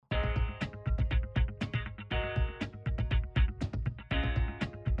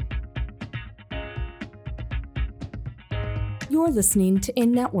You're listening to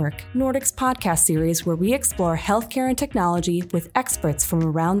In Network, Nordic's podcast series where we explore healthcare and technology with experts from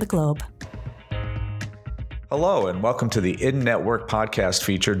around the globe. Hello, and welcome to the In Network podcast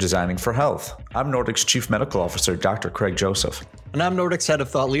feature, Designing for Health. I'm Nordic's Chief Medical Officer, Dr. Craig Joseph. And I'm Nordic's Head of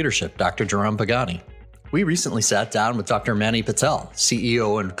Thought Leadership, Dr. Jerome Pagani. We recently sat down with Dr. Mani Patel,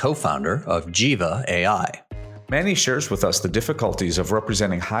 CEO and co-founder of Jiva AI. Manny shares with us the difficulties of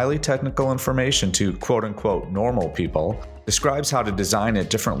representing highly technical information to quote-unquote normal people, describes how to design at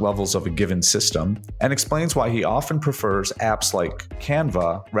different levels of a given system, and explains why he often prefers apps like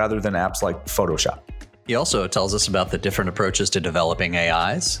Canva rather than apps like Photoshop. He also tells us about the different approaches to developing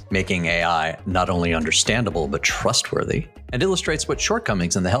AIs, making AI not only understandable but trustworthy, and illustrates what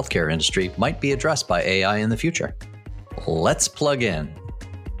shortcomings in the healthcare industry might be addressed by AI in the future. Let's plug in.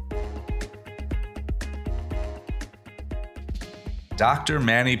 Dr.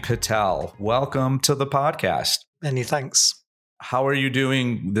 Mani Patel, welcome to the podcast. Many thanks. How are you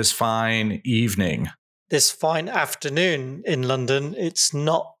doing this fine evening? This fine afternoon in London, it's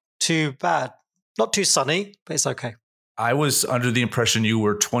not too bad. Not too sunny, but it's okay. I was under the impression you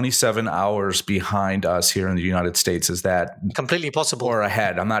were 27 hours behind us here in the United States. Is that completely possible? Or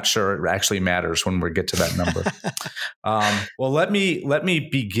ahead? I'm not sure it actually matters when we get to that number. Well, let me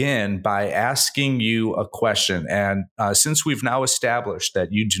begin by asking you a question. And since we've now established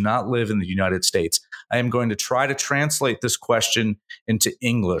that you do not live in the United States, I am going to try to translate this question into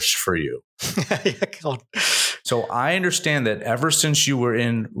English for you. Yeah, go on. So I understand that ever since you were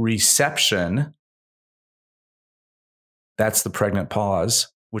in reception, that's the pregnant pause,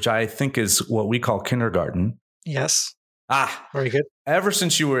 which I think is what we call kindergarten. Yes. Very good. Ever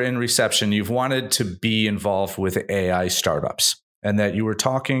since you were in reception, you've wanted to be involved with AI startups, and that you were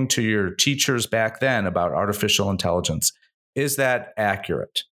talking to your teachers back then about artificial intelligence. Is that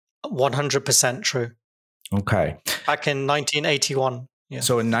accurate? 100% true. Okay. Back in 1981. Yeah.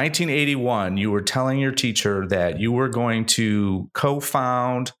 So in 1981, you were telling your teacher that you were going to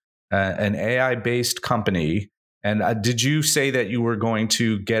co-found an AI-based company. And did you say that you were going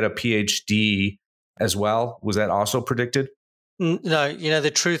to get a PhD as well? Was that also predicted? No,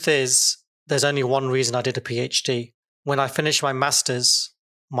 the truth is there's only one reason I did a PhD. When I finished my master's,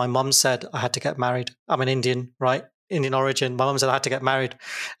 my mum said I had to get married. I'm an Indian, right? Indian origin. My mum said I had to get married.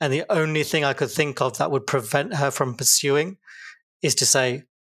 And the only thing I could think of that would prevent her from pursuing is to say,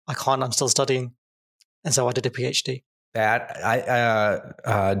 I can't, I'm still studying. And so I did a PhD.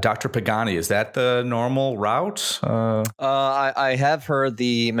 Dr. Pagani, is that the normal route? I have heard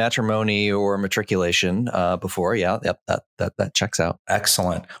the matrimony or matriculation before. Yeah, yep, that checks out.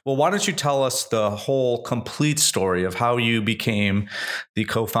 Excellent. Well, why don't you tell us the whole complete story of how you became the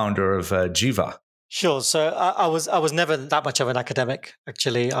co-founder of Jiva? Sure. So I was never that much of an academic,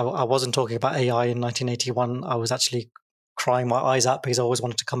 actually. I wasn't talking about AI in 1981. I was actually crying my eyes out because I always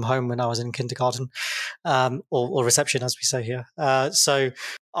wanted to come home when I was in kindergarten or reception, as we say here. So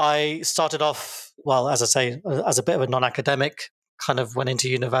I started off, well, as I say, as a bit of a non-academic, kind of went into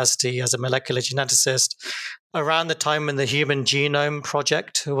university as a molecular geneticist around the time when the Human Genome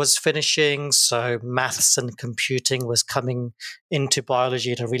Project was finishing. So maths and computing was coming into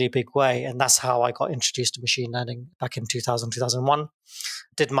biology in a really big way. And that's how I got introduced to machine learning back in 2000, 2001.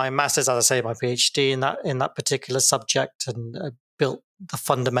 Did my master's, as I say, my PhD in that particular subject, and built the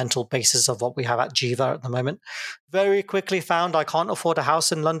fundamental basis of what we have at Jiva at the moment. Very quickly found I can't afford a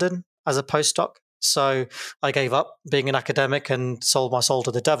house in London as a postdoc. So I gave up being an academic and sold my soul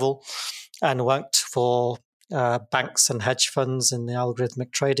to the devil and worked for banks and hedge funds in the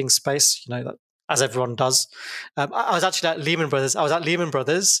algorithmic trading space, as everyone does. I was actually at Lehman Brothers. I was at Lehman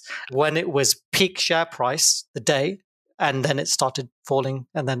Brothers when it was peak share price, the day, and then it started falling.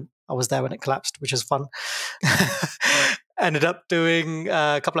 And then I was there when it collapsed, which was fun. Ended up doing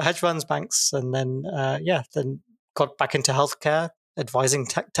a couple of hedge funds, banks, and then, then got back into healthcare, advising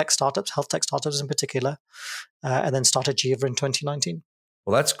tech startups, health tech startups in particular, and then started Jiva in 2019.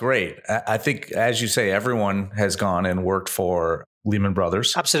 Well, that's great. I think, as you say, everyone has gone and worked for Lehman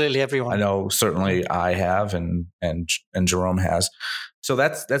Brothers. Absolutely, everyone. I know certainly I have, and Jerome has. So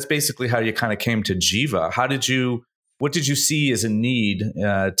that's basically how you kind of came to Jiva. What did you see as a need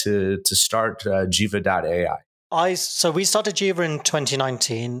to start Jiva.ai? So we started Jiva in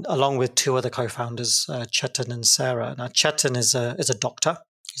 2019, along with two other co-founders, Chetan and Sarah. Now, Chetan is a doctor.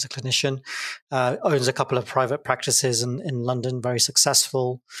 He's a clinician, owns a couple of private practices in London, very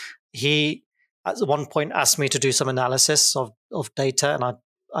successful. He, at one point, asked me to do some analysis of data,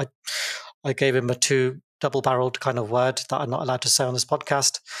 and I gave him a two double-barreled kind of word that I'm not allowed to say on this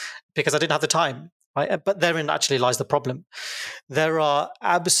podcast because I didn't have the time. right? But therein actually lies the problem. There are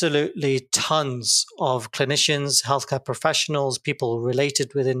absolutely tons of clinicians, healthcare professionals, people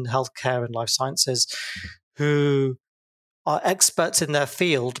related within healthcare and life sciences who are experts in their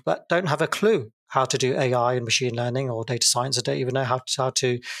field, but don't have a clue how to do AI and machine learning or data science, or don't even know how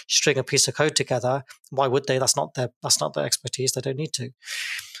to string a piece of code together. Why would they? That's not their expertise. They don't need to.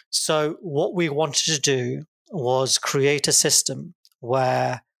 So what we wanted to do was create a system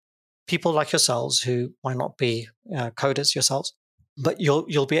where people like yourselves, who might not be coders yourselves, but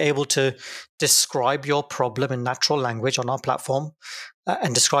you'll be able to describe your problem in natural language on our platform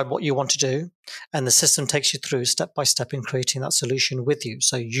and describe what you want to do. And the system takes you through step by step in creating that solution with you.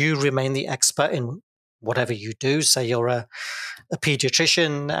 So you remain the expert in whatever you do. Say you're a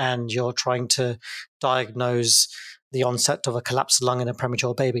pediatrician and you're trying to diagnose the onset of a collapsed lung in a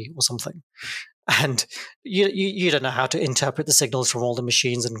premature baby or something. And you don't know how to interpret the signals from all the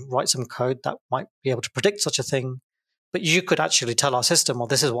machines and write some code that might be able to predict such a thing. But you could actually tell our system, well,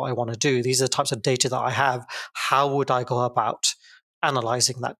 this is what I want to do. These are the types of data that I have. How would I go about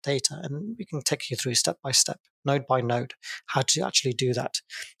analyzing that data? And we can take you through step by step, node by node, how to actually do that.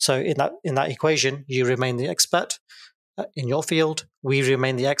 So in that equation, you remain the expert in your field. We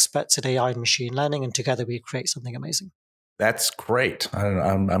remain the experts in AI and machine learning, and together we create something amazing. That's great.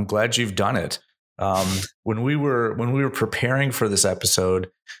 I'm glad you've done it. When we were preparing for this episode,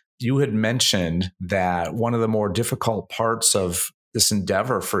 you had mentioned that one of the more difficult parts of this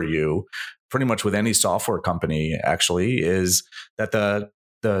endeavor for you, pretty much with any software company actually, is that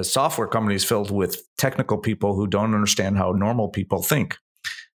the software company is filled with technical people who don't understand how normal people think.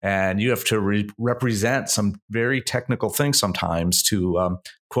 And you have to represent some very technical things sometimes to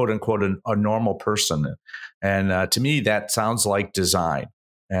quote unquote a normal person. And to me, that sounds like design.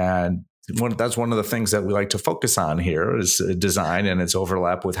 And that's one of the things that we like to focus on here is design and its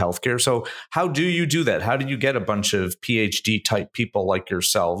overlap with healthcare. So how do you do that? How do you get a bunch of PhD type people like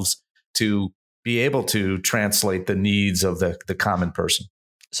yourselves to be able to translate the needs of the common person?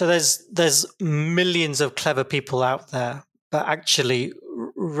 So there's millions of clever people out there, but actually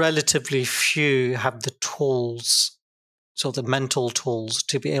relatively few have the tools, sort of the mental tools,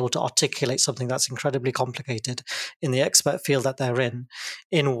 to be able to articulate something that's incredibly complicated in the expert field that they're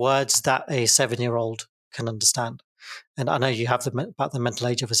in words that a 7-year-old can understand. And I know you have about the mental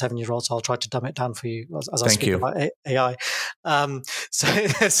age of a 7-year-old, so I'll try to dumb it down for you as I speak about AI. So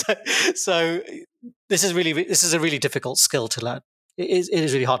this is a really difficult skill to learn. It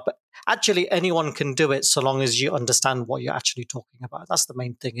is really hard, but actually anyone can do it so long as you understand what you're actually talking about. That's the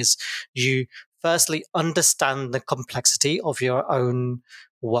main thing, is you firstly understand the complexity of your own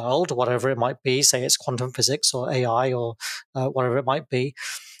world, whatever it might be, say it's quantum physics or AI or whatever it might be,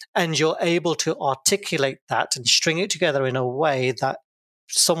 and you're able to articulate that and string it together in a way that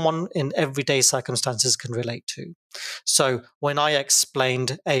someone in everyday circumstances can relate to. So when I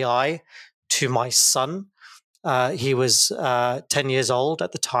explained AI to my son, he was 10 years old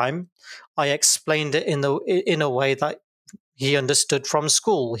at the time, I explained it in a way that he understood from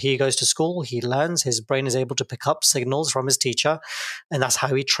school. He goes to school, he learns, his brain is able to pick up signals from his teacher, and that's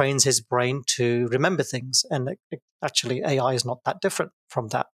how he trains his brain to remember things. And actually, AI is not that different from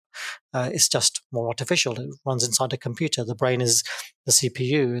that. It's just more artificial. It runs inside a computer. The brain is the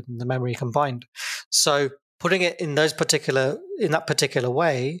CPU and the memory combined. So putting it in that particular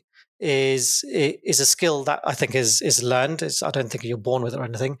way is a skill that I think is learned. I don't think you're born with it or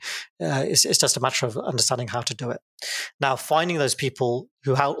anything. It's just a matter of understanding how to do it. Now, finding those people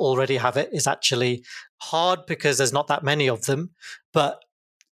who already have it is actually hard because there's not that many of them, but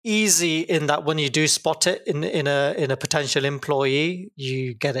easy in that when you do spot it in a potential employee,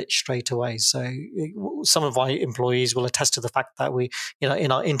 you get it straight away. So some of our employees will attest to the fact that we,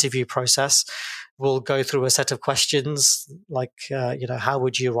 in our interview process, we'll go through a set of questions like, how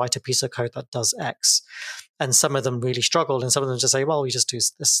would you write a piece of code that does X? And some of them really struggle, and some of them just say, well, we just do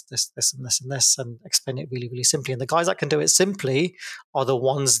this, and this, and this, and explain it really, really simply. And the guys that can do it simply are the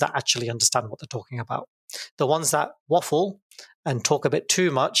ones that actually understand what they're talking about. The ones that waffle and talk a bit too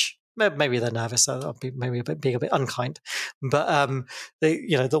much, maybe they're nervous, I'll be being a bit unkind, but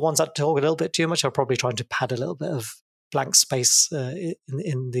the ones that talk a little bit too much are probably trying to pad a little bit of blank space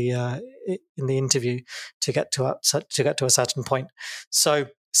in the interview to get to a certain point. So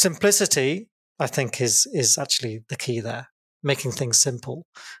simplicity, I think, is actually the key there. Making things simple.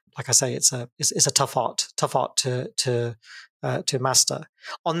 Like I say, it's a tough art to master.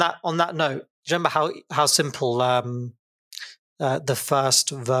 On that note, do you remember how simple the first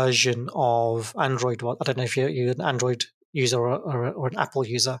version of Android was? I don't know if you're an Android user or an Apple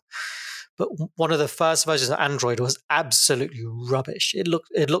user, But one of the first versions of Android was absolutely rubbish. It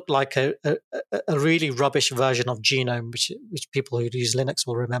looked like a really rubbish version of Genome, which people who use Linux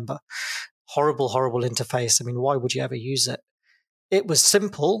will remember. Horrible interface. I mean, why would you ever use it? It was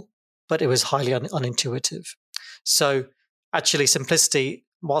simple, but it was highly unintuitive. So actually, simplicity,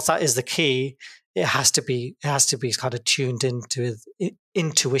 whilst that is the key, it has to be kind of tuned into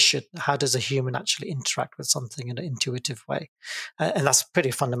intuition. How does a human actually interact with something in an intuitive way? And that's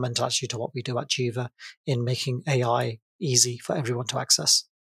pretty fundamental actually to what we do at Jiva in making AI easy for everyone to access.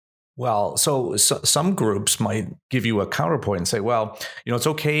 Well, so some groups might give you a counterpoint and say, well, it's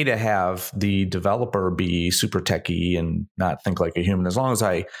okay to have the developer be super techie and not think like a human, as long as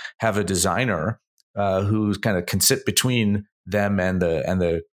I have a designer who kind of can sit between them and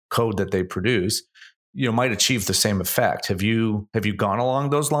the code that they produce, might achieve the same effect. Have you gone along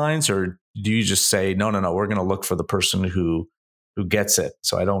those lines, or do you just say, no, we're going to look for the person who gets it,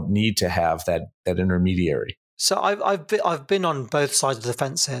 so I don't need to have that intermediary? So I've been on both sides of the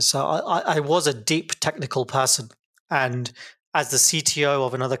fence here. So I was a deep technical person, and as the CTO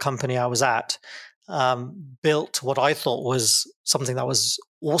of another company I was at, built what I thought was something that was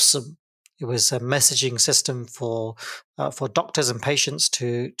awesome. It was a messaging system for doctors and patients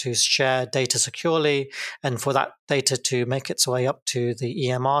to share data securely, and for that data to make its way up to the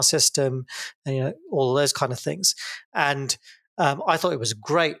EMR system, and all those kind of things. And I thought it was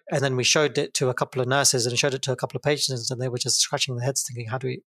great. And then we showed it to a couple of nurses and showed it to a couple of patients, and they were just scratching their heads thinking, how do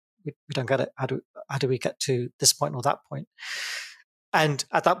we don't get it. How do we get to this point or that point? And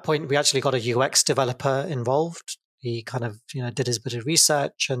at that point, we actually got a UX developer involved. He kind of, did his bit of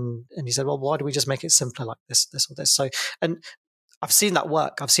research, and he said, well, why do we just make it simpler like this or this? So, and I've seen that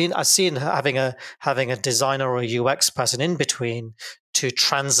work. I've seen having a designer or a UX person in between to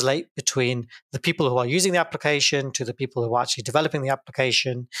translate between the people who are using the application to the people who are actually developing the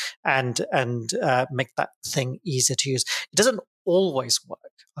application, and make that thing easier to use. It doesn't always work,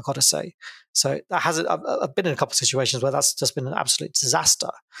 I've got to say. So I've been in a couple of situations where that's just been an absolute disaster.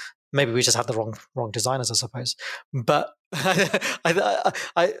 Maybe we just had the wrong designers, I suppose. But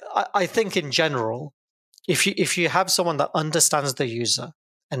I think in general, if you have someone that understands the user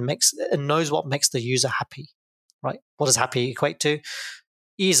and knows what makes the user happy, right? What does happy equate to?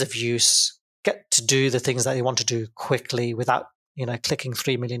 Ease of use, get to do the things that they want to do quickly without clicking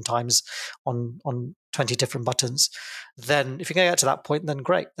 3 million times on 20 different buttons. Then if you can get to that point, then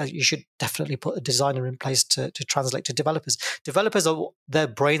great. You should definitely put a designer in place to translate to developers. Developers, their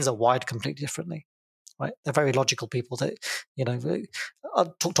brains are wired completely differently. Right? They're very logical people. That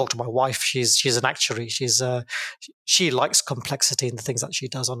I'll talk to my wife. She's an actuary. She likes complexity in the things that she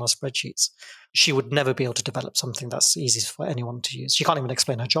does on her spreadsheets. She would never be able to develop something that's easy for anyone to use. She can't even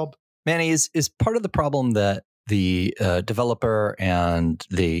explain her job. Manny, is part of the problem that the developer and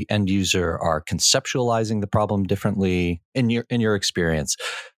the end user are conceptualizing the problem differently in your experience?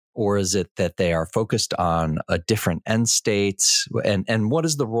 Or is it that they are focused on a different end state? And what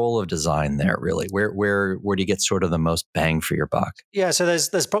is the role of design there, really? Where do you get sort of the most bang for your buck? Yeah, so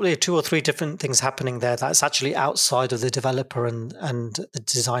there's probably 2 or 3 different things happening there that's actually outside of the developer and the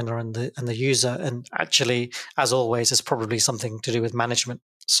designer and the user. And actually, as always, it's probably something to do with management.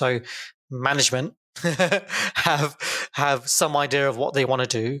 So management have some idea of what they want to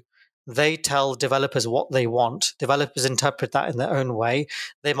do. They tell developers what they want. Developers interpret that in their own way.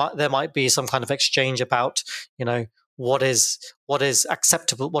 There might be some kind of exchange about, what is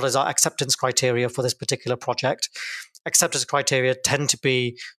acceptable, what is our acceptance criteria for this particular project. Acceptance criteria tend to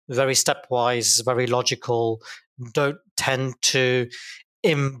be very stepwise, very logical, don't tend to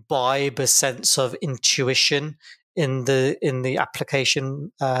imbibe a sense of intuition in the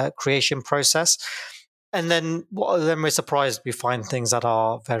application creation process. And then we're surprised we find things that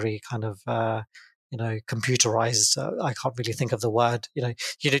are very kind of, computerized. I can't really think of the word, you know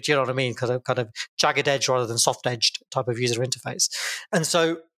what I mean? Kind of jagged edge rather than soft edged type of user interface. And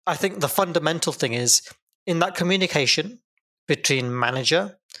so I think the fundamental thing is in that communication between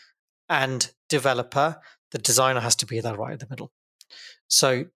manager and developer, the designer has to be there right in the middle.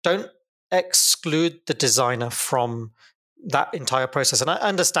 So don't exclude the designer from that entire process. And I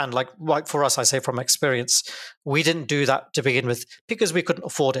understand, like for us, I say from experience, we didn't do that to begin with because we couldn't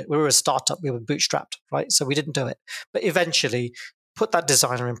afford it. We were a startup, we were bootstrapped, right? So we didn't do it. But eventually put that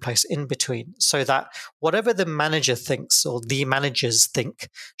designer in place in between so that whatever the manager thinks or the managers think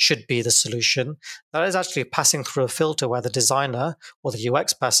should be the solution, that is actually passing through a filter where the designer or the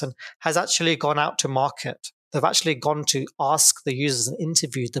UX person has actually gone out to market. They've actually gone to ask the users and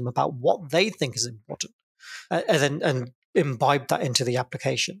interviewed them about what they think is important and imbibe that into the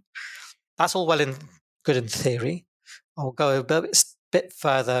application. That's all well and good in theory. I'll go a bit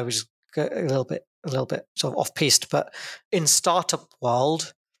further, which is a little bit sort of off piste, but in startup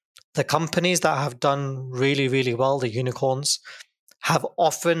world, the companies that have done really, really well, the unicorns, have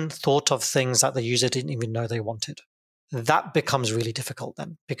often thought of things that the user didn't even know they wanted. That becomes really difficult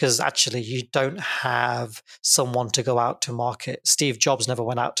then, because actually you don't have someone to go out to market. Steve Jobs never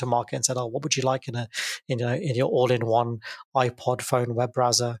went out to market and said, "Oh, what would you like in your all-in-one iPod phone web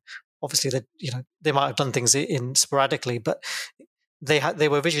browser?" Obviously, they might have done things in sporadically, but they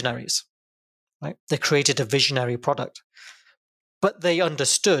were visionaries, right? They created a visionary product, but they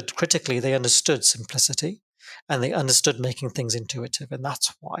understood simplicity, and they understood making things intuitive, and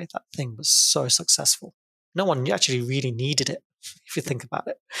that's why that thing was so successful. No one actually really needed it, if you think about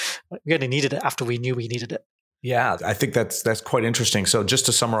it. We only needed it after we knew we needed it. Yeah, I think that's quite interesting. So just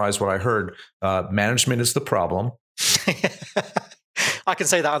to summarize what I heard, management is the problem. I can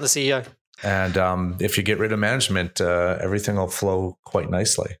say that I'm the CEO. And if you get rid of management, everything will flow quite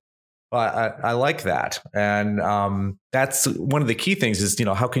nicely. Well, I like that, and that's one of the key things. Is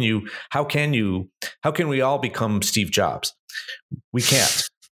how can we all become Steve Jobs? We can't,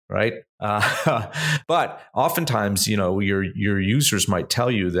 right? But oftentimes, your users might tell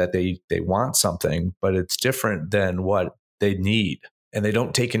you that they want something, but it's different than what they need, and they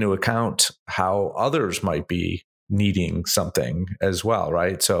don't take into account how others might be needing something as well,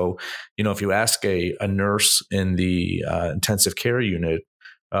 right? So, if you ask a nurse in the intensive care unit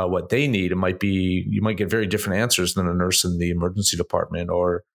what they need, you might get very different answers than a nurse in the emergency department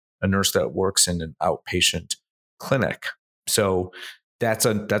or a nurse that works in an outpatient clinic. So that's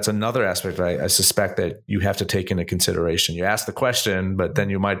another aspect I suspect that you have to take into consideration. You ask the question, but then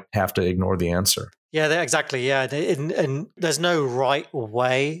you might have to ignore the answer. Yeah, exactly. Yeah, and there's no right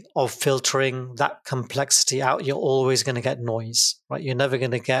way of filtering that complexity out. You're always going to get noise, right? You're never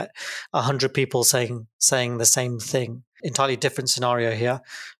going to get 100 people saying the same thing. Entirely different scenario here.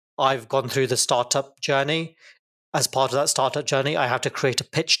 I've gone through the startup journey. As part of that startup journey, I have to create a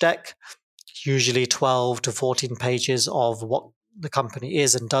pitch deck, usually 12 to 14 pages of what the company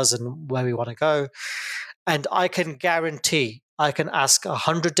is and does and where we want to go. And I can guarantee I can ask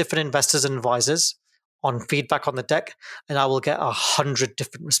 100 different investors and advisors on feedback on the deck, and I will get 100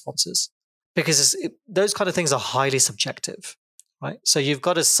 different responses, because those kind of things are highly subjective, right? So you've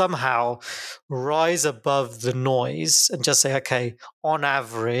got to somehow rise above the noise and just say, okay, on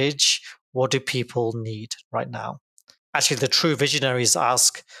average, what do people need right now? Actually, the true visionaries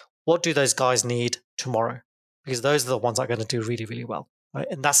ask, what do those guys need tomorrow? Because those are the ones that are going to do really, really well. Right?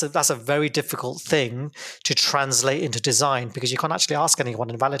 And that's a very difficult thing to translate into design, because you can't actually ask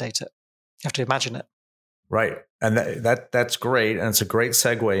anyone and validate it. You have to imagine it. Right. And that's great. And it's a great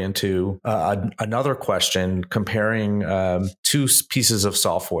segue into another question, comparing two pieces of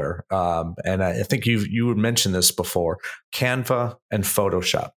software. And I think you had mentioned this before, Canva and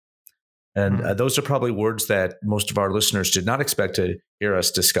Photoshop. And those are probably words that most of our listeners did not expect to hear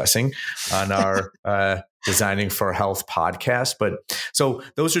us discussing on our Designing for Health podcast. But so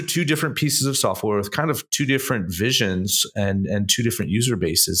those are two different pieces of software with kind of two different visions and two different user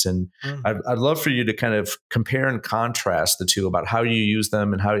bases. And I'd love for you to kind of compare and contrast the two about how you use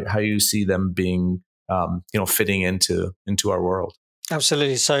them and how you see them being, fitting into our world.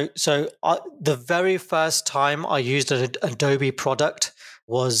 Absolutely. So the very first time I used an Adobe product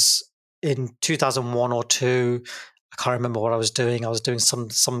was in 2001 or 2. I can't remember what I was doing. I was doing some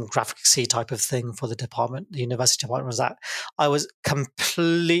graphicsy type of thing for the department. The university department was that. I was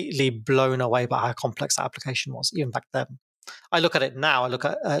completely blown away by how complex that application was, even back then. I look at it now. I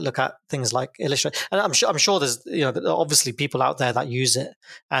look at things like Illustrator, and I'm sure there's obviously people out there that use it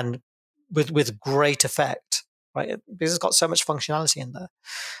and with great effect, right? Because it's got so much functionality in there.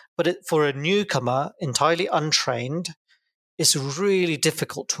 But for a newcomer, entirely untrained, it's really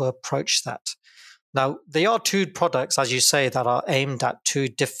difficult to approach that. Now, they are two products, as you say, that are aimed at two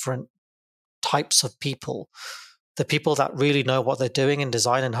different types of people. The people that really know what they're doing in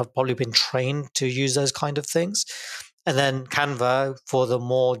design and have probably been trained to use those kind of things. And then Canva for the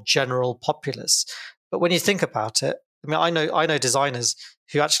more general populace. But when you think about it, I know designers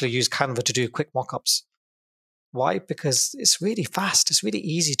who actually use Canva to do quick mock-ups. Why? Because it's really fast. It's really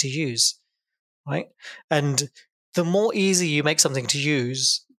easy to use, right? And the more easy you make something to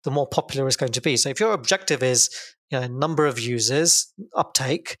use, the more popular it's going to be. So if your objective is number of users,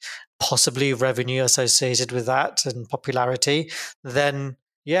 uptake, possibly revenue associated with that and popularity, then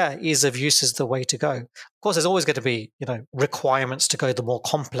ease of use is the way to go. Of course, there's always going to be requirements to go the more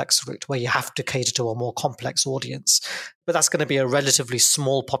complex route where you have to cater to a more complex audience. But that's going to be a relatively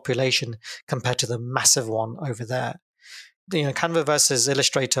small population compared to the massive one over there. Canva versus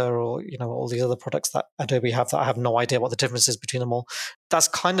Illustrator, or all these other products that Adobe have that I have no idea what the difference is between them all. That's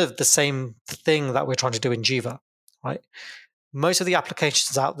kind of the same thing that we're trying to do in Jiva, right? Most of the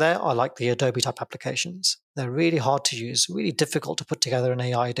applications out there are like the Adobe type applications. They're really hard to use, really difficult to put together an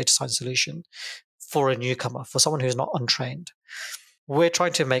AI data science solution for a newcomer, for someone who's not untrained. We're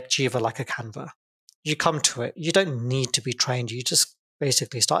trying to make Jiva like a Canva. You come to it, you don't need to be trained. You just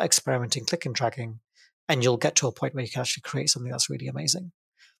basically start experimenting, click and dragging, and you'll get to a point where you can actually create something that's really amazing.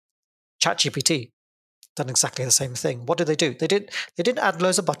 ChatGPT done exactly the same thing. What did they do? They didn't add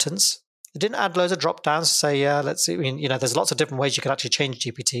loads of buttons. They didn't add loads of drop downs to say, let's see. There's lots of different ways you can actually change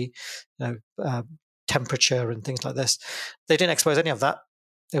GPT, temperature and things like this. They didn't expose any of that.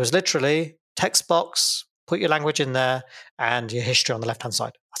 It was literally text box, put your language in there, and your history on the left-hand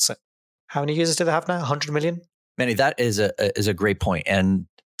side. That's it. How many users do they have now? 100 million? Manny, that is a great point, and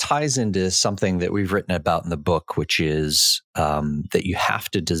ties into something that we've written about in the book, which is that you have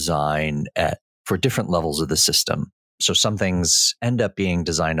to design for different levels of the system. So some things end up being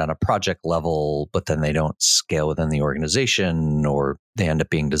designed on a project level, but then they don't scale within the organization, or they end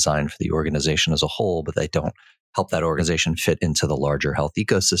up being designed for the organization as a whole, but they don't help that organization fit into the larger health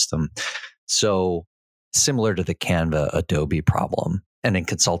ecosystem. So similar to the Canva Adobe problem. And in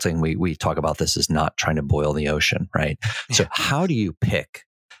consulting, we talk about this as not trying to boil the ocean, right? Yeah. So how do you pick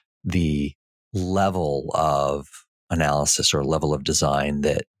the level of analysis or level of design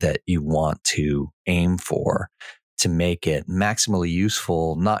that you want to aim for to make it maximally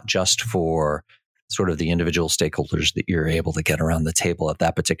useful, not just for sort of the individual stakeholders that you're able to get around the table at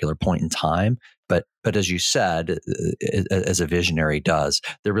that particular point in time, but as you said, as a visionary does,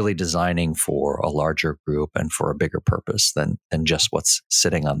 they're really designing for a larger group and for a bigger purpose than just what's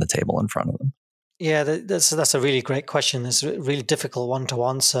sitting on the table in front of them. Yeah, that's a really great question. It's a really difficult one to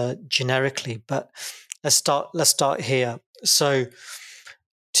answer generically, but let's start here. So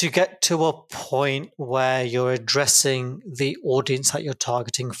to get to a point where you're addressing the audience that you're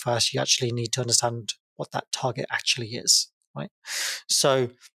targeting first, you actually need to understand what that target actually is, right? So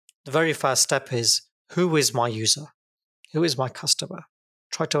the very first step is, who is my user? Who is my customer?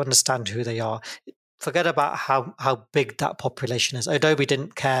 Try to understand who they are. Forget about how big that population is. Adobe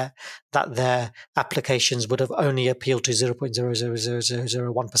didn't care that their applications would have only appealed to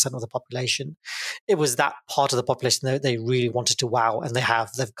 0.00001% of the population. It was that part of the population that they really wanted to wow, and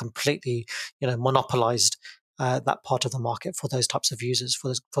they've completely, monopolized that part of the market for those types of users,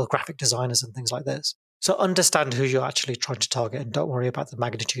 for graphic designers and things like this. So understand who you're actually trying to target, and don't worry about the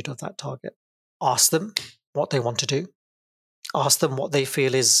magnitude of that target. Ask them what they want to do. Ask them what they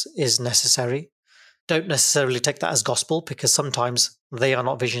feel is necessary. Don't necessarily take that as gospel, because sometimes they are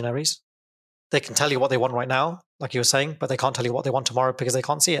not visionaries. They can tell you what they want right now, like you were saying, but they can't tell you what they want tomorrow because they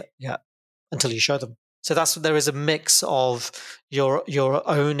can't see it yet until you show them. So there is a mix of your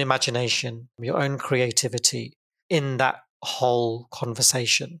own imagination, your own creativity in that whole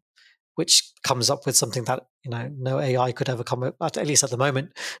conversation, which comes up with something that no AI could ever come up, at least at the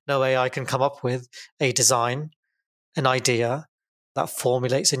moment. No AI can come up with a design, an idea that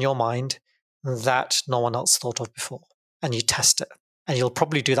formulates in your mind that no one else thought of before. And you test it. And you'll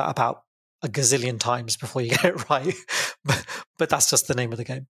probably do that about a gazillion times before you get it right. But that's just the name of the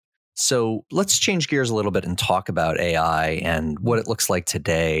game. So let's change gears a little bit and talk about AI and what it looks like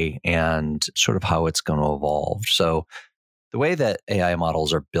today and sort of how it's going to evolve. So the way that AI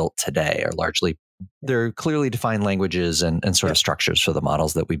models are built today are largely, they're clearly defined languages and sort of structures for the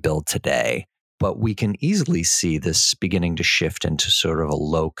models that we build today. But we can easily see this beginning to shift into sort of a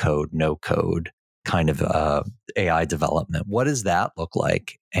low code, no code kind of AI development. What does that look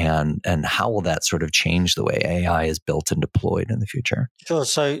like? And how will that sort of change the way AI is built and deployed in the future? Sure.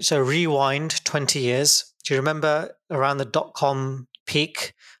 So rewind 20 years. Do you remember around the .com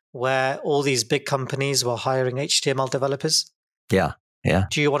peak where all these big companies were hiring HTML developers? Yeah.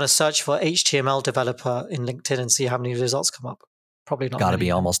 Do you want to search for HTML developer in LinkedIn and see how many results come up? Probably not. Got to be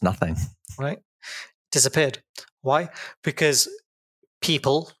almost nothing. Right? Disappeared. Why? Because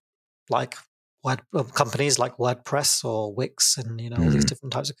people like companies like WordPress or Wix and all these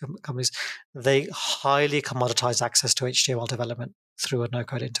different types of companies, they highly commoditize access to HTML development through a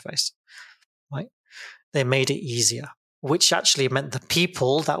no-code interface. Right? They made it easier, which actually meant the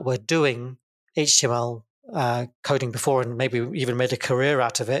people that were doing HTML coding before and maybe even made a career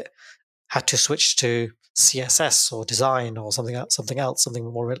out of it had to switch to CSS or design or something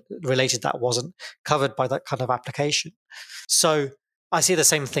more related that wasn't covered by that kind of application. So I see the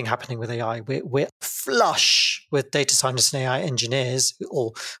same thing happening with AI. We're flush with data scientists and AI engineers,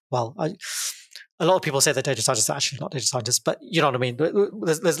 a lot of people say that data scientists are actually not data scientists, but you know what I mean.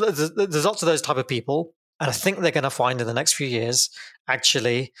 There's lots of those type of people, And I think they're going to find in the next few years,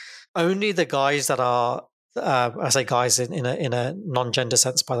 actually, only the guys that are, I say guys in a non-gender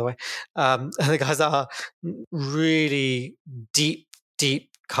sense, by the way, the guys that are really deep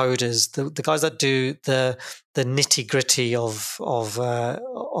coders, the guys that do the nitty gritty of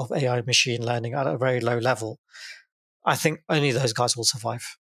AI machine learning at a very low level, I think only those guys will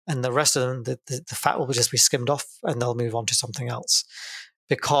survive. And the rest of them, the fat will just be skimmed off and they'll move on to something else,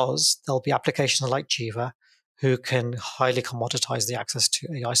 because there'll be applications like Jiva who can highly commoditize the access to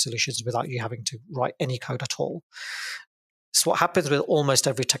AI solutions without you having to write any code at all. It's what happens with almost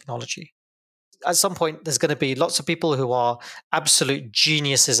every technology. At some point, there's going to be lots of people who are absolute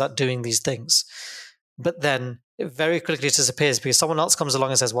geniuses at doing these things. But then it very quickly disappears because someone else comes along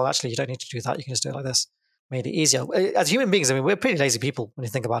and says, well, actually, you don't need to do that. You can just do it like this. Made it easier. As human beings, I mean, we're pretty lazy people when you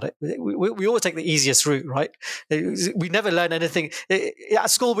think about it. We always take the easiest route, right? We never learn anything. At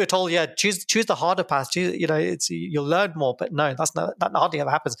school, we're told, yeah, choose the harder path. You'll learn more. But no, that hardly ever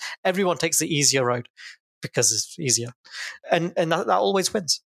happens. Everyone takes the easier road because it's easier. And that always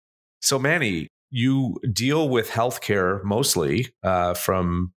wins. So, Manny, you deal with healthcare mostly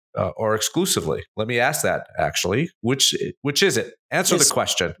or exclusively. Let me ask that, actually. Which is it? Answer the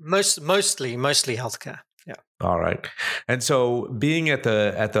question. Mostly healthcare. Yeah. All right. And so, being at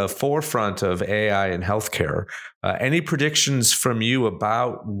the forefront of AI in healthcare, any predictions from you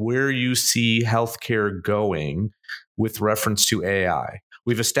about where you see healthcare going with reference to AI?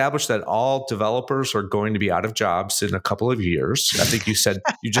 We've established that all developers are going to be out of jobs in a couple of years. I think you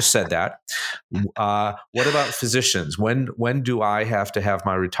just said that. What about physicians? When do I have to have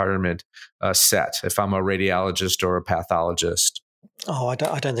my retirement set if I'm a radiologist or a pathologist? Oh, I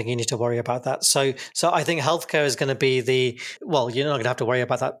don't think you need to worry about that. So I think healthcare is going to be you're not going to have to worry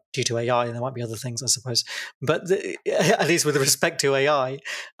about that due to AI, and there might be other things, I suppose. But at least with respect to AI,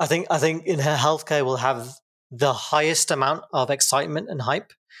 I think in healthcare we'll have the highest amount of excitement and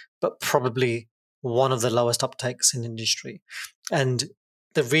hype, but probably one of the lowest uptakes in industry. And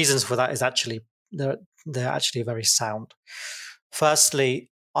the reasons for that is actually they're actually very sound. Firstly,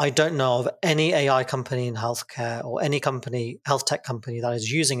 I don't know of any AI company in healthcare or any health tech company that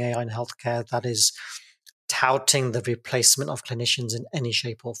is using AI in healthcare that is touting the replacement of clinicians in any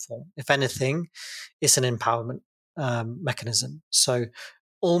shape or form. If anything, it's an empowerment mechanism. So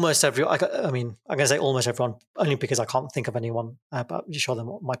almost I'm going to say almost everyone, only because I can't think of anyone, but I'm sure there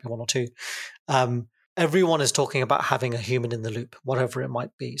might be one or two. Everyone is talking about having a human in the loop, whatever it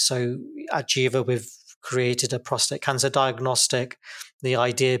might be. So at Jiva, we've created a prostate cancer diagnostic, the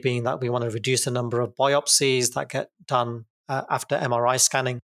idea being that we want to reduce the number of biopsies that get done after MRI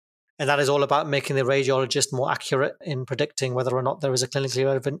scanning. And that is all about making the radiologist more accurate in predicting whether or not there is a clinically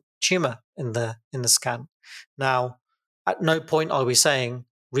relevant tumor in the scan. Now, at no point are we saying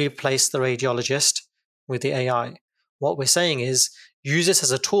replace the radiologist with the AI. What we're saying is use this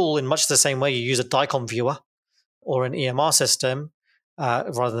as a tool in much the same way you use a DICOM viewer or an EMR system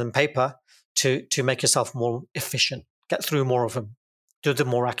rather than paper to make yourself more efficient, get through more of them, do them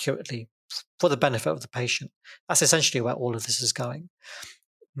more accurately for the benefit of the patient. That's essentially where all of this is going.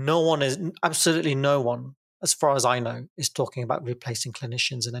 Absolutely no one, as far as I know, is talking about replacing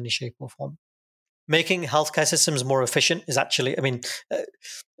clinicians in any shape or form. Making healthcare systems more efficient is actually,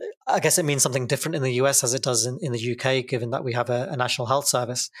 I guess it means something different in the US as it does in the UK, given that we have a national health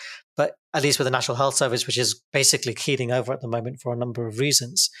service. But at least with the national health service, which is basically keeling over at the moment for a number of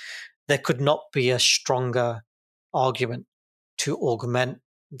reasons, there could not be a stronger argument to augment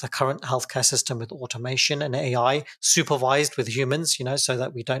the current healthcare system with automation and AI supervised with humans,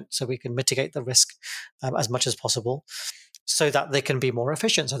 so we can mitigate the risk as much as possible, so that they can be more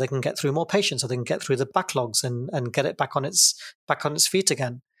efficient, so they can get through more patients, so they can get through the backlogs and get it back on its feet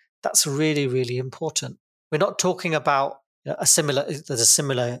again. That's really, really important. We're not talking about there's a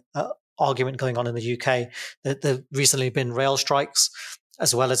similar argument going on in the UK. There've recently been rail strikes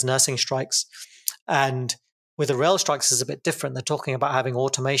as well as nursing strikes. And with the rail strikes, it's a bit different. They're talking about having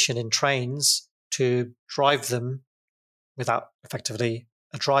automation in trains to drive them without effectively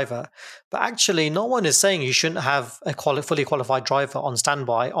a driver. But actually, no one is saying you shouldn't have a fully qualified driver on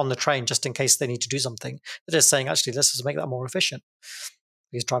standby on the train just in case they need to do something. They're just saying, actually, let's just make that more efficient.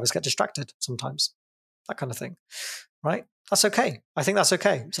 Because drivers get distracted sometimes, that kind of thing, right? That's okay. I think that's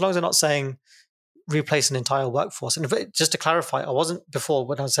okay. So long as they're not saying replace an entire workforce. And just to clarify, I wasn't before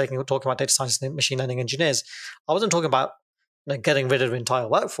when I was talking about data science and machine learning engineers, I wasn't talking about getting rid of an entire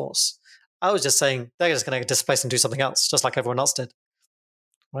workforce. I was just saying they're just going to get displaced and do something else, just like everyone else did.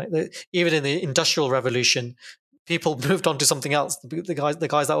 Right? Even in the Industrial Revolution, people moved on to something else. The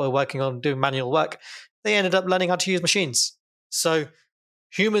guys that were working on doing manual work, they ended up learning how to use machines. So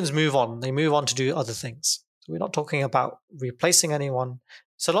humans move on. They move on to do other things. So we're not talking about replacing anyone.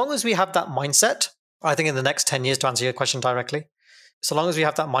 So long as we have that mindset, I think in the next 10 years, to answer your question directly, so long as we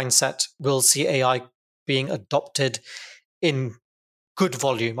have that mindset, we'll see AI being adopted in good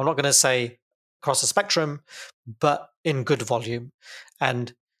volume. I'm not going to say across the spectrum, but in good volume.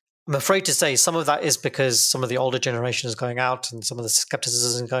 And I'm afraid to say some of that is because some of the older generation is going out and some of the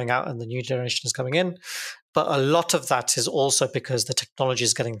skepticism is going out and the new generation is coming in. But a lot of that is also because the technology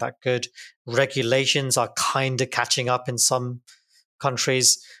is getting that good. Regulations are kind of catching up in some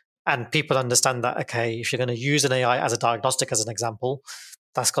countries. And people understand that, okay, if you're going to use an AI as a diagnostic, as an example,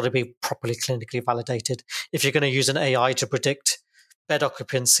 that's got to be properly clinically validated. If you're going to use an AI to predict bed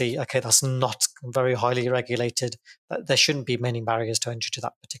occupancy, okay, that's not very highly regulated. There shouldn't be many barriers to entry to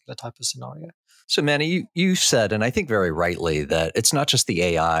that particular type of scenario. So Manny, you said, and I think very rightly, that it's not just the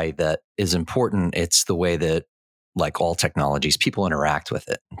AI that is important, it's the way that, like all technologies, people interact with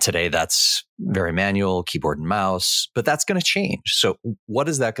it. Today, that's very manual, keyboard and mouse, but that's going to change. So what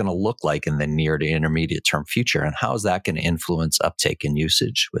is that going to look like in the near to intermediate term future? And how is that going to influence uptake and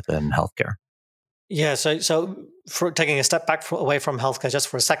usage within healthcare? Yeah, so for taking a step back away from healthcare just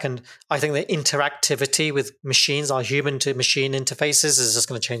for a second, I think the interactivity with machines, our human to machine interfaces, is just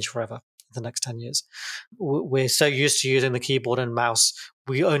going to change forever in the next 10 years. We're so used to using the keyboard and mouse.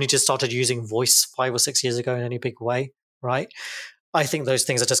 We only just started using voice 5 or 6 years ago in any big way, right? I think those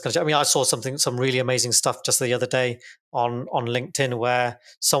things are just going to, I mean, I saw some really amazing stuff just the other day on LinkedIn where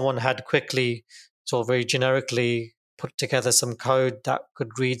someone had quickly, sort of very generically put together some code that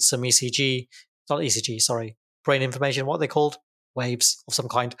could read some ECG, not ECG, sorry, brain information, what are they called? Waves of some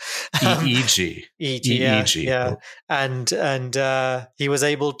kind. EEG. EEG, yeah. And he was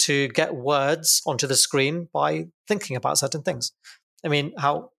able to get words onto the screen by thinking about certain things. I mean,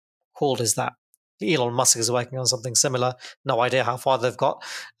 how cool is that? Elon Musk is working on something similar. No idea how far they've got.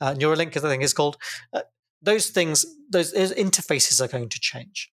 Neuralink, I think it's called. Those things, those interfaces are going to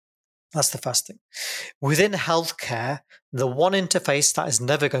change. That's the first thing. Within healthcare, the one interface that is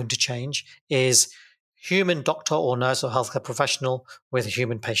never going to change is human doctor or nurse or healthcare professional with a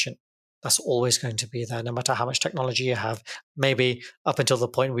human patient. That's always going to be there, no matter how much technology you have. Maybe up until the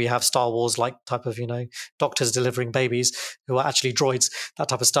point we have Star Wars-like type of, doctors delivering babies who are actually droids, that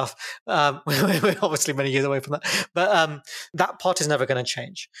type of stuff. We're obviously many years away from that. But that part is never going to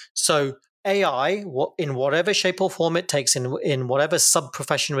change. So AI, in whatever shape or form it takes, in whatever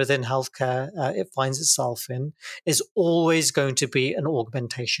sub-profession within healthcare it finds itself in, is always going to be an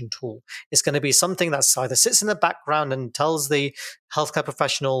augmentation tool. It's going to be something that either sits in the background and tells the healthcare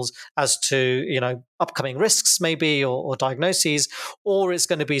professionals as to, upcoming risks maybe or diagnoses, or it's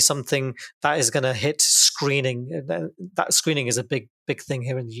going to be something that is going to hit screening. That screening is a big thing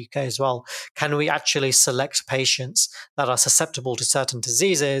here in the UK as well. Can we actually select patients that are susceptible to certain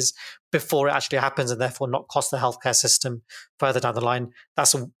diseases before it actually happens and therefore not cost the healthcare system further down the line?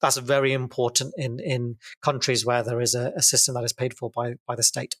 That's very important in countries where there is a system that is paid for by the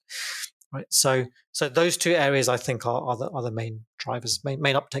state. Right. So those two areas I think are the main drivers,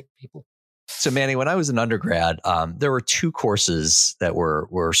 main uptake people. So Manny, when I was an undergrad, there were two courses that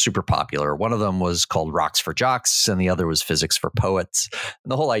were super popular. One of them was called Rocks for Jocks, and the other was Physics for Poets.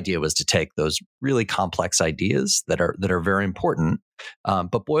 And the whole idea was to take those really complex ideas that are very important,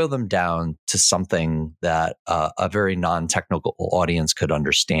 but boil them down to something that a very non-technical audience could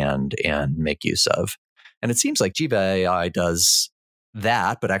understand and make use of. And it seems like Jiva AI does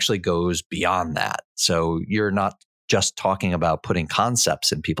that, but actually goes beyond that. So you're not just talking about putting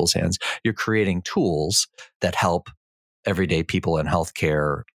concepts in people's hands. You're creating tools that help everyday people in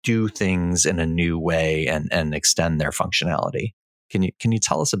healthcare do things in a new way and extend their functionality. Can you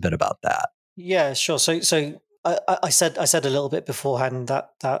tell us a bit about that? Yeah, sure. So I said a little bit beforehand that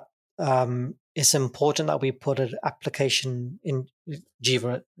it's important that we put an application in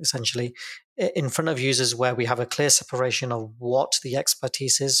Jiva essentially in front of users where we have a clear separation of what the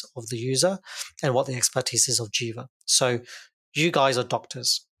expertise is of the user and what the expertise is of Jiva. So you guys are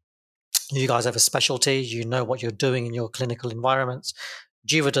doctors. You guys have a specialty. You know what you're doing in your clinical environments.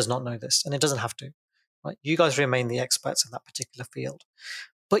 Jiva does not know this, and it doesn't have to. Right? You guys remain the experts in that particular field.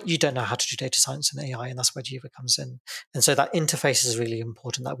 But you don't know how to do data science and AI, and that's where Jiva comes in. And so that interface is really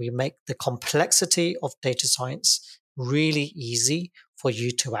important, that we make the complexity of data science really easy for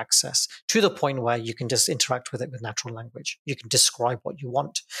you to access, to the point where you can just interact with it with natural language. You can describe what you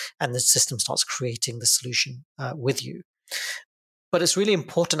want, and the system starts creating the solution with you. But it's really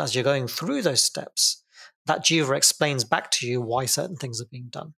important as you're going through those steps that Jiva explains back to you why certain things are being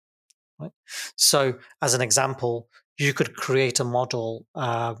done. Right? So as an example, you could create a model,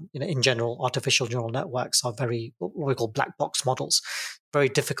 in general, artificial neural networks are very, what we call black box models. very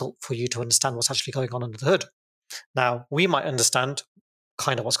difficult for you to understand what's actually going on under the hood. Now, we might understand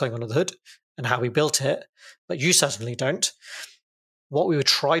kind of what's going on under the hood and how we built it, but you certainly don't. What we would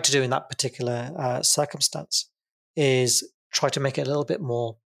try to do in that particular circumstance is try to make it a little bit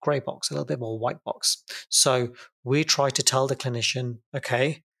more gray box, a little bit more white box. So we try to tell the clinician,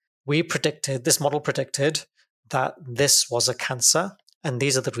 okay, this model predicted that this was a cancer, and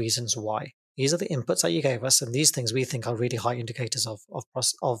these are the reasons why. These are the inputs that you gave us, and these things we think are really high indicators of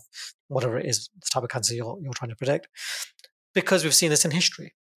whatever it is, the type of cancer you're trying to predict, because we've seen this in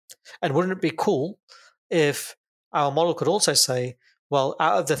history. And wouldn't it be cool if our model could also say, well,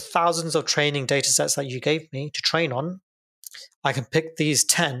 out of the thousands of training data sets that you gave me to train on, I can pick these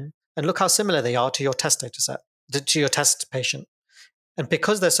 10 and look how similar they are to your test data set, to your test patient. And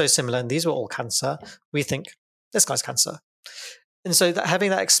because they're so similar, and these were all cancer, we think this guy's cancer. And so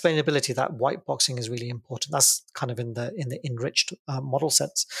having that explainability, that white boxing is really important. That's kind of in the enriched model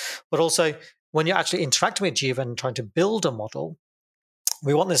sense. But also, when you're actually interacting with Jiva and trying to build a model,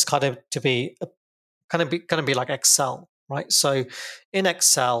 we want this kind of to be kind of be like Excel, right? So in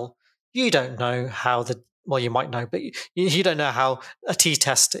Excel, you don't know how you might know, but you don't know how a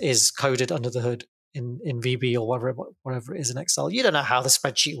t-test is coded under the hood in VB or whatever it is in Excel. You don't know how the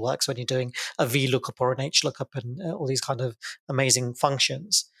spreadsheet works when you're doing a VLOOKUP or an HLOOKUP and all these kind of amazing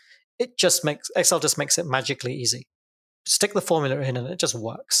functions. Excel just makes it magically easy. Stick the formula in and it just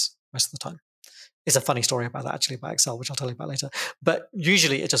works most of the time. It's a funny story about that, actually, about Excel, which I'll tell you about later. But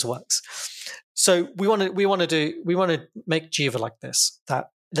usually it just works. So we want to make Jiva like this, that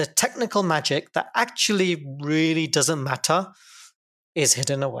the technical magic that actually really doesn't matter is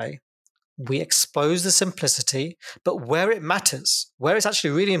hidden away. We expose the simplicity, but where it matters, where it's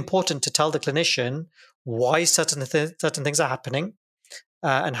actually really important to tell the clinician why certain things are happening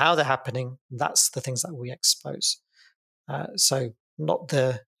and how they're happening, that's the things that we expose. So not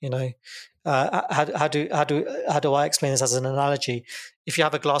the, how do I explain this as an analogy? If you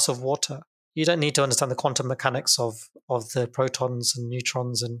have a glass of water, you don't need to understand the quantum mechanics of the protons and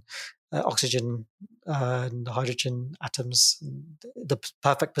neutrons and oxygen and hydrogen atoms, and the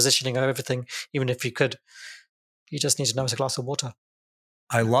perfect positioning of everything. Even if you could, you just need to know it's a glass of water.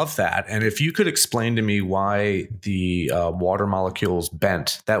 I love that. And if you could explain to me why the water molecules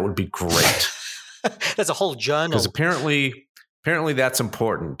bent, that would be great. There's a whole journal. Because apparently that's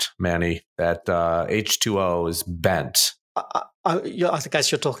important, Manny, that H2O is bent. I guess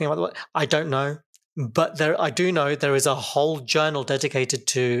you're talking about, I don't know. But I do know there is a whole journal dedicated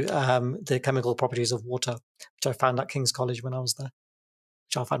to the chemical properties of water, which I found at King's College when I was there,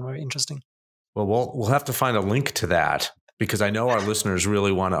 which I found very interesting. Well, we'll have to find a link to that, because I know our listeners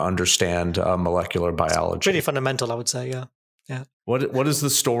really want to understand molecular biology. Pretty fundamental, I would say, yeah. Yeah. What is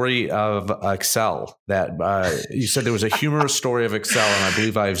the story of Excel? That you said there was a humorous story of Excel, and I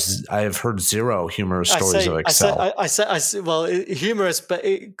believe I have heard zero humorous stories of Excel. I said, well, humorous, but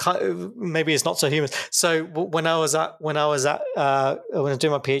maybe it's not so humorous. So when I was doing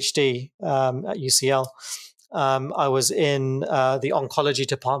my PhD at UCL, I was in the oncology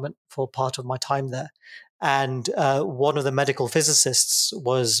department for part of my time there, and one of the medical physicists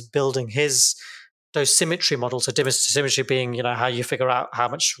was building his dosimetry models. So dosimetry being, how you figure out how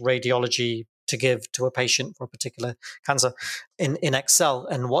much radiology to give to a patient for a particular cancer in Excel.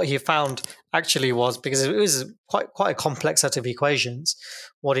 And what he found actually was, because it was quite a complex set of equations,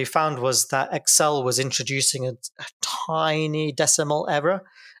 what he found was that Excel was introducing a tiny decimal error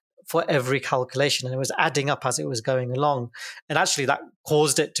for every calculation, and it was adding up as it was going along. And actually that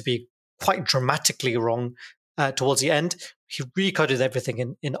caused it to be quite dramatically wrong towards the end. He recoded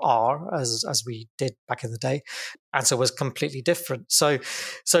everything in R as we did back in the day. And so it was completely different. So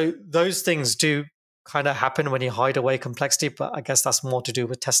those things do kind of happen when you hide away complexity, but I guess that's more to do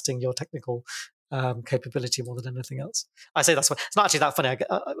with testing your technical capability more than anything else. I say that's what, it's not actually that funny.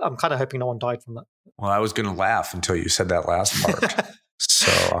 I'm kind of hoping no one died from that. Well, I was going to laugh until you said that last part.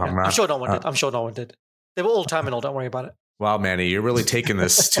 So I'm sure no one did. I'm sure no one did. They were all terminal. Don't worry about it. Wow, Manny, you're really taking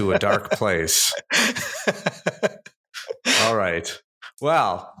this to a dark place. All right.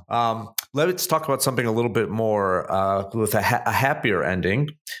 Well, let's talk about something a little bit more with a happier ending.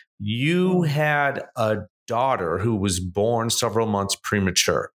 You had a daughter who was born several months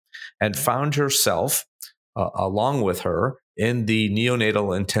premature and found yourself, along with her, in the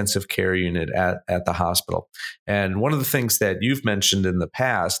neonatal intensive care unit at the hospital. And one of the things that you've mentioned in the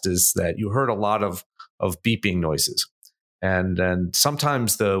past is that you heard a lot of beeping noises. And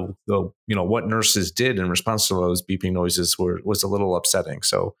sometimes the what nurses did in response to those beeping noises was a little upsetting.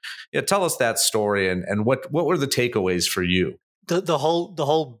 So yeah, tell us that story and what were the takeaways for you? the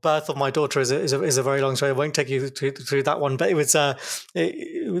whole birth of my daughter is a very long story. I won't take you through that one, but it was a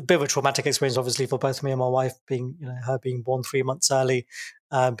bit of a traumatic experience, obviously, for both me and my wife. Being, her being born 3 months early,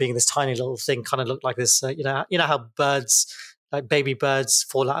 being this tiny little thing, kind of looked like this. You know how birds, like baby birds,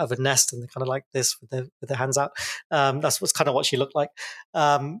 fall out of a nest and they're kind of like this with their hands out. That's what's kind of what she looked like.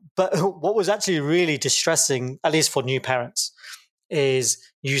 But what was actually really distressing, at least for new parents, is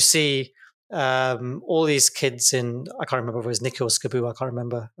you see all these kids in, I can't remember if it was NICU or SCABU, I can't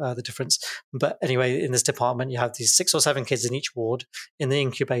remember the difference. But anyway, in this department, you have these 6 or 7 kids in each ward in the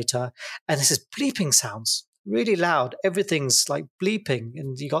incubator, and this is bleeping sounds, really loud. Everything's like bleeping,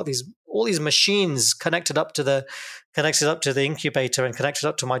 and you got all these machines connected up to the incubator and connected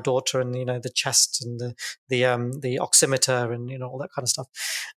up to my daughter, and the chest and the oximeter and all that kind of stuff.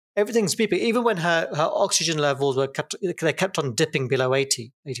 Everything's beeping. Even when her oxygen levels they kept on dipping below 80%,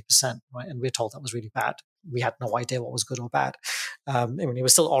 right? And we're told that was really bad. We had no idea what was good or bad. I mean, it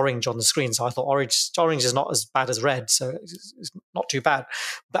was still orange on the screen, so I thought orange is not as bad as red, so it's not too bad.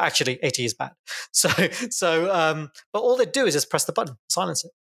 But actually, 80 is bad. So, but all they do is just press the button, silence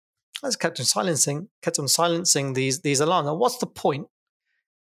it. I just kept on silencing these alarms. And what's the point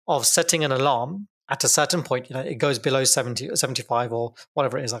of setting an alarm at a certain point? It goes below 70, 75 or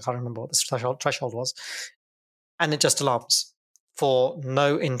whatever it is. I can't remember what the threshold was. And it just alarms for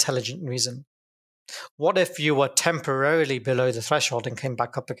no intelligent reason. What if you were temporarily below the threshold and came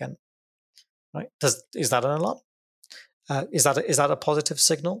back up again? Right? Is that an alarm? Is that a positive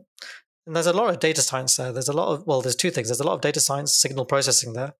signal? And there's a lot of data science there. There's two things. There's a lot of data science signal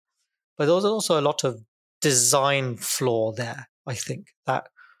processing there, but there's also a lot of design flaw there, I think, that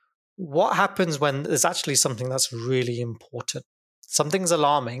what happens when there's actually something that's really important? Something's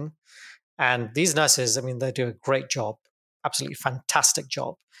alarming, and these nurses, I mean, they do a great job, absolutely fantastic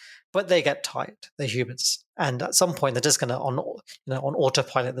job, but they get tired. They're humans, and at some point, they're just going to on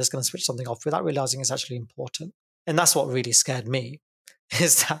autopilot. They're going to switch something off without realizing it's actually important, and that's what really scared me.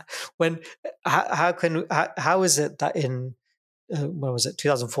 Is that how is it that in when was it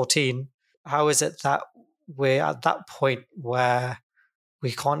 2014? How is it that we're at that point where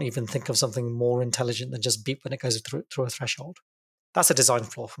we can't even think of something more intelligent than just beep when it goes through a threshold? That's a design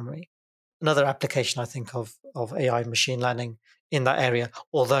flaw for me. Another application, I think, of AI and machine learning in that area,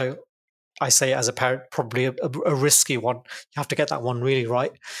 although I say as a parent, probably a risky one. You have to get that one really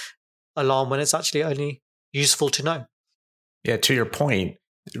right. Alarm when it's actually only useful to know. Yeah, to your point,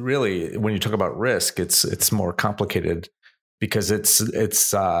 really, when you talk about risk, it's more complicated, because is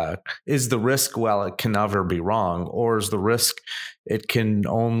the risk, well, it can never be wrong, or is the risk it can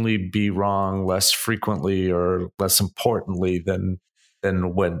only be wrong less frequently or less importantly than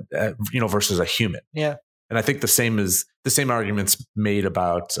when versus a human. Yeah. And I think the same arguments made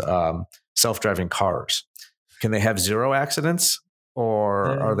about self-driving cars. Can they have 0 accidents,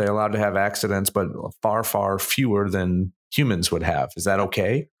 or are they allowed to have accidents, but far, far fewer than humans would have? Is that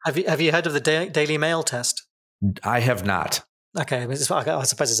okay? Have you heard of the Daily Mail test? I have not. Okay, I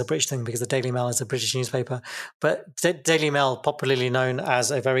suppose it's a British thing because the Daily Mail is a British newspaper. But Daily Mail, popularly known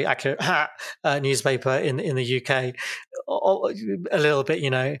as a very accurate newspaper in the UK, a little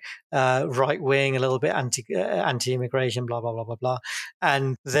bit, right wing, a little bit anti-immigration, blah blah blah blah blah,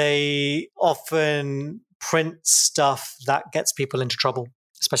 and they often print stuff that gets people into trouble,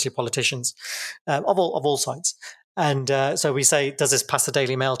 especially politicians of all sides. And so we say, does this pass the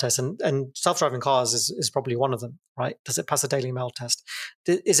Daily Mail test? And self-driving cars is probably one of them, right? Does it pass the Daily Mail test?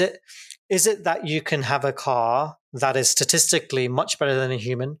 Is it that you can have a car that is statistically much better than a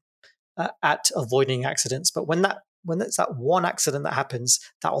human at avoiding accidents, but when it's that one accident that happens,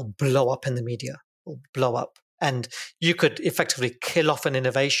 that will blow up in the media, will blow up. And you could effectively kill off an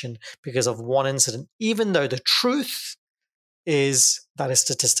innovation because of one incident, even though the truth is that it's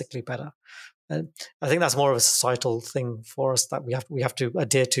statistically better. And I think that's more of a societal thing for us, that we have to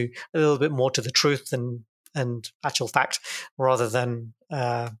adhere to a little bit more to the truth and actual fact, rather than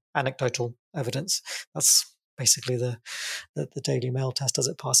anecdotal evidence. That's basically the Daily Mail test. Does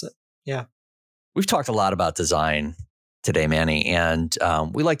it pass it? Yeah. We've talked a lot about design today, Manny, and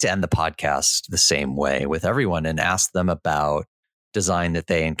we like to end the podcast the same way with everyone and ask them about design that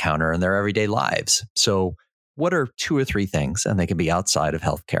they encounter in their everyday lives. So what are 2 or 3 things, and they can be outside of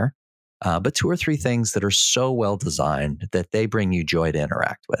healthcare, but 2 or 3 things that are so well designed that they bring you joy to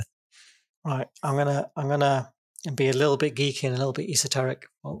interact with? Right. I'm gonna be a little bit geeky and a little bit esoteric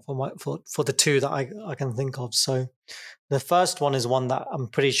for the 2 that I can think of. So the first one is one that I'm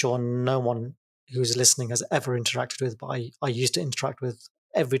pretty sure no one who's listening has ever interacted with, but I used to interact with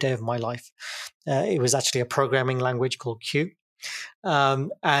every day of my life. It was actually a programming language called Q.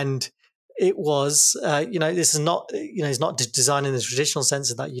 And it was, this is not, it's not design in the traditional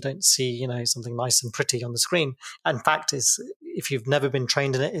sense of that you don't see, something nice and pretty on the screen. In fact, if you've never been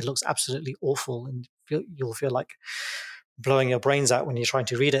trained in it, it looks absolutely awful, and you'll feel like blowing your brains out when you're trying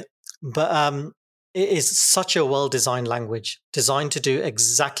to read it. But it is such a well-designed language, designed to do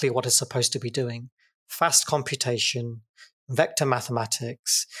exactly what it's supposed to be doing: fast computation, vector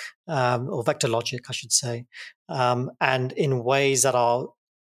mathematics, or vector logic, I should say, and in ways that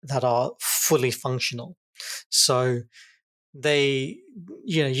are fully functional. So they,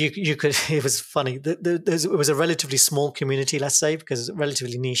 you could. It was funny. It was a relatively small community, let's say, because it's a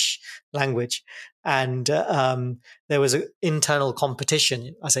relatively niche language, and there was an internal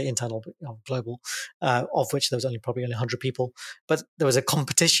competition. I say internal, but global, of which there was probably only 100 people. But there was a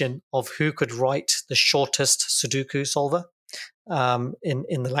competition of who could write the shortest Sudoku solver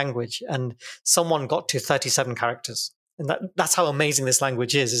in the language, and someone got to 37 characters. And that's how amazing this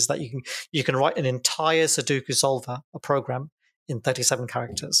language is that you can write an entire Sudoku solver, a program, in 37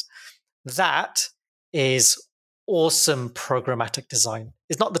 characters. That is awesome programmatic design.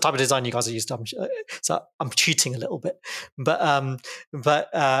 It's not the type of design you guys are used to, so I'm cheating a little bit. But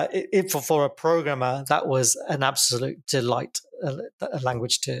for a programmer, that was an absolute delight, a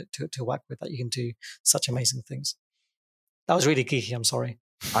language to work with, that you can do such amazing things. That was really geeky. I'm sorry.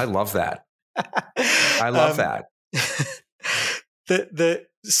 I love that. I love that. The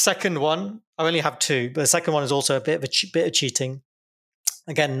second one, I only have two, but the second one is also a bit of cheating.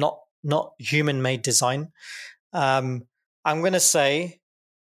 Again, not human-made design. I'm going to say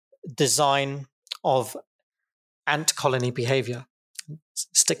design of ant colony behavior.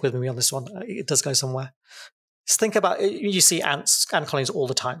 Stick with me on this one. It does go somewhere. Just think about it. You see ant colonies all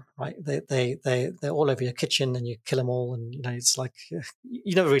the time, right? They're all over your kitchen, and you kill them all, and it's like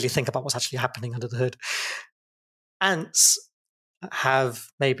you never really think about what's actually happening under the hood. Ants have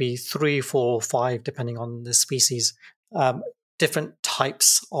maybe 3, 4, 5, depending on the species, different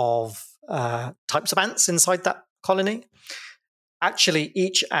types of ants inside that colony. Actually,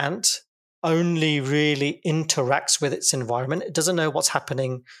 each ant only really interacts with its environment. It doesn't know what's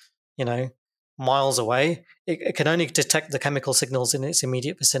happening, miles away. It can only detect the chemical signals in its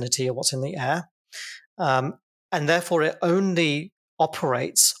immediate vicinity or what's in the air. And therefore, it only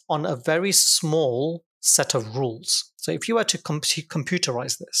operates on a very small set of rules. So if you were to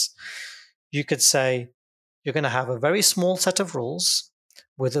computerize this, you could say you're going to have a very small set of rules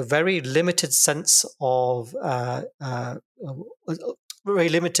with a very limited sense of very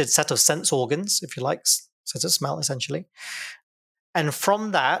limited set of sense organs, if you like, sense of smell, essentially. And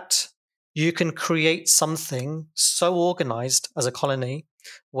from that, you can create something so organized as a colony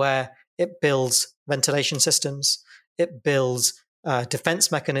where it builds ventilation systems, it builds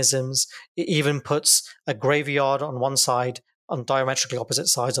defense mechanisms. It even puts a graveyard on one side, on diametrically opposite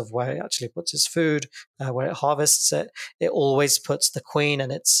sides of where it actually puts its food, where it harvests it. It always puts the queen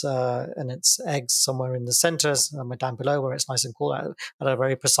and its eggs somewhere in the center, somewhere down below where it's nice and cool at a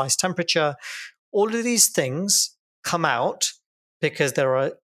very precise temperature. All of these things come out because there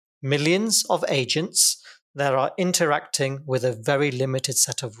are millions of agents that are interacting with a very limited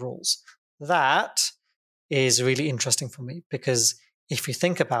set of rules. That is really interesting for me, because if you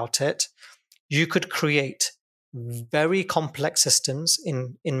think about it, you could create very complex systems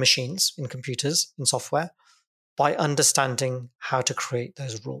in machines, in computers, in software, by understanding how to create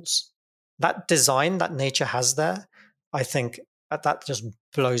those rules. That design that nature has there, I think that just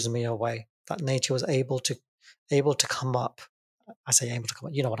blows me away. That nature was able to come up. I say able to come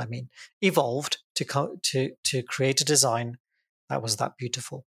up, you know what I mean. Evolved to create a design that was that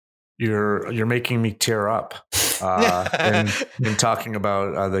beautiful. You're making me tear up in talking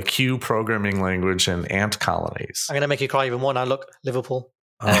about the Q programming language and ant colonies. I'm going to make you cry even more now. Look, Liverpool.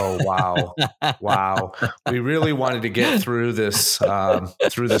 Oh, wow. Wow. We really wanted to get through this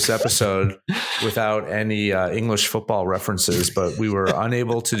episode without any English football references, but we were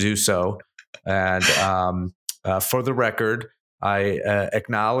unable to do so. And for the record, I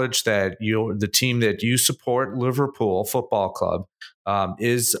acknowledge that the team that you support, Liverpool Football Club,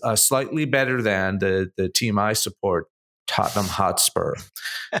 is slightly better than the team I support, Tottenham Hotspur.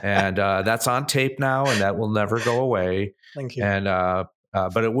 And that's on tape now, and that will never go away. Thank you. And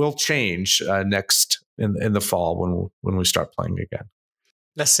but it will change next in the fall when we start playing again.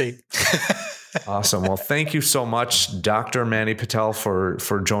 Let's see. Awesome. Well, thank you so much, Dr. Mani Patel,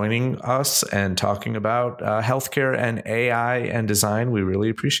 for joining us and talking about healthcare and AI and design. We really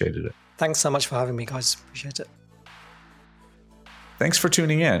appreciated it. Thanks so much for having me, guys. Appreciate it. Thanks for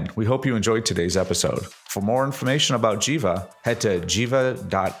tuning in. We hope you enjoyed today's episode. For more information about Jiva, head to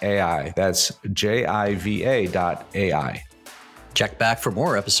jiva.ai. That's JIVA.ai. Check back for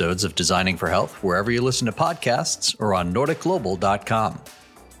more episodes of Designing for Health wherever you listen to podcasts or on NordicGlobal.com.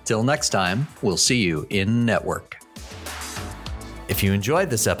 Till next time, we'll see you in network. If you enjoyed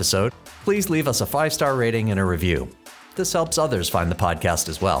this episode, please leave us a 5-star rating and a review. This helps others find the podcast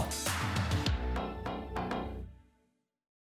as well.